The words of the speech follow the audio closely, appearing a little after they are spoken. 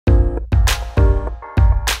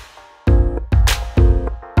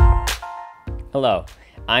Hello,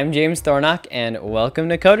 I'm James Thornock and welcome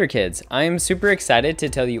to Coder Kids. I'm super excited to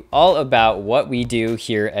tell you all about what we do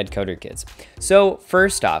here at Coder Kids. So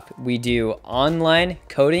first off, we do online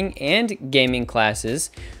coding and gaming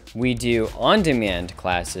classes. We do on-demand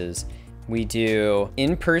classes. We do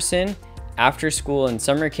in-person, after-school and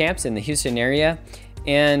summer camps in the Houston area.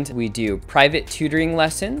 And we do private tutoring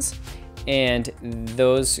lessons, and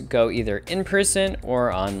those go either in person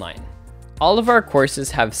or online. All of our courses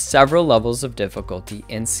have several levels of difficulty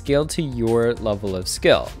and scale to your level of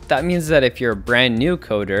skill. That means that if you're a brand new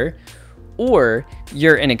coder or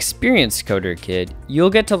you're an experienced coder kid, you'll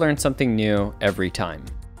get to learn something new every time.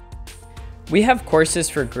 We have courses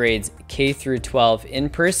for grades K through 12 in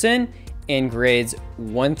person and grades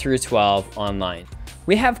 1 through 12 online.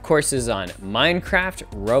 We have courses on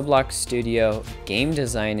Minecraft, Roblox Studio, game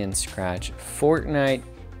design in Scratch, Fortnite,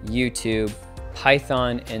 YouTube,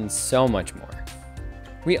 Python, and so much more.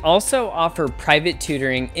 We also offer private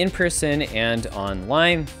tutoring in person and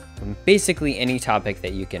online, on basically any topic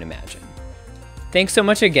that you can imagine. Thanks so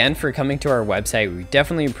much again for coming to our website. We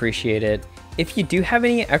definitely appreciate it. If you do have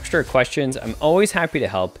any extra questions, I'm always happy to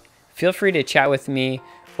help. Feel free to chat with me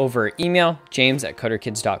over email,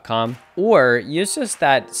 james@coderkids.com, or use just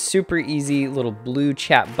that super easy little blue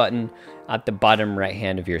chat button at the bottom right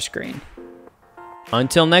hand of your screen.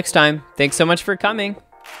 Until next time, thanks so much for coming.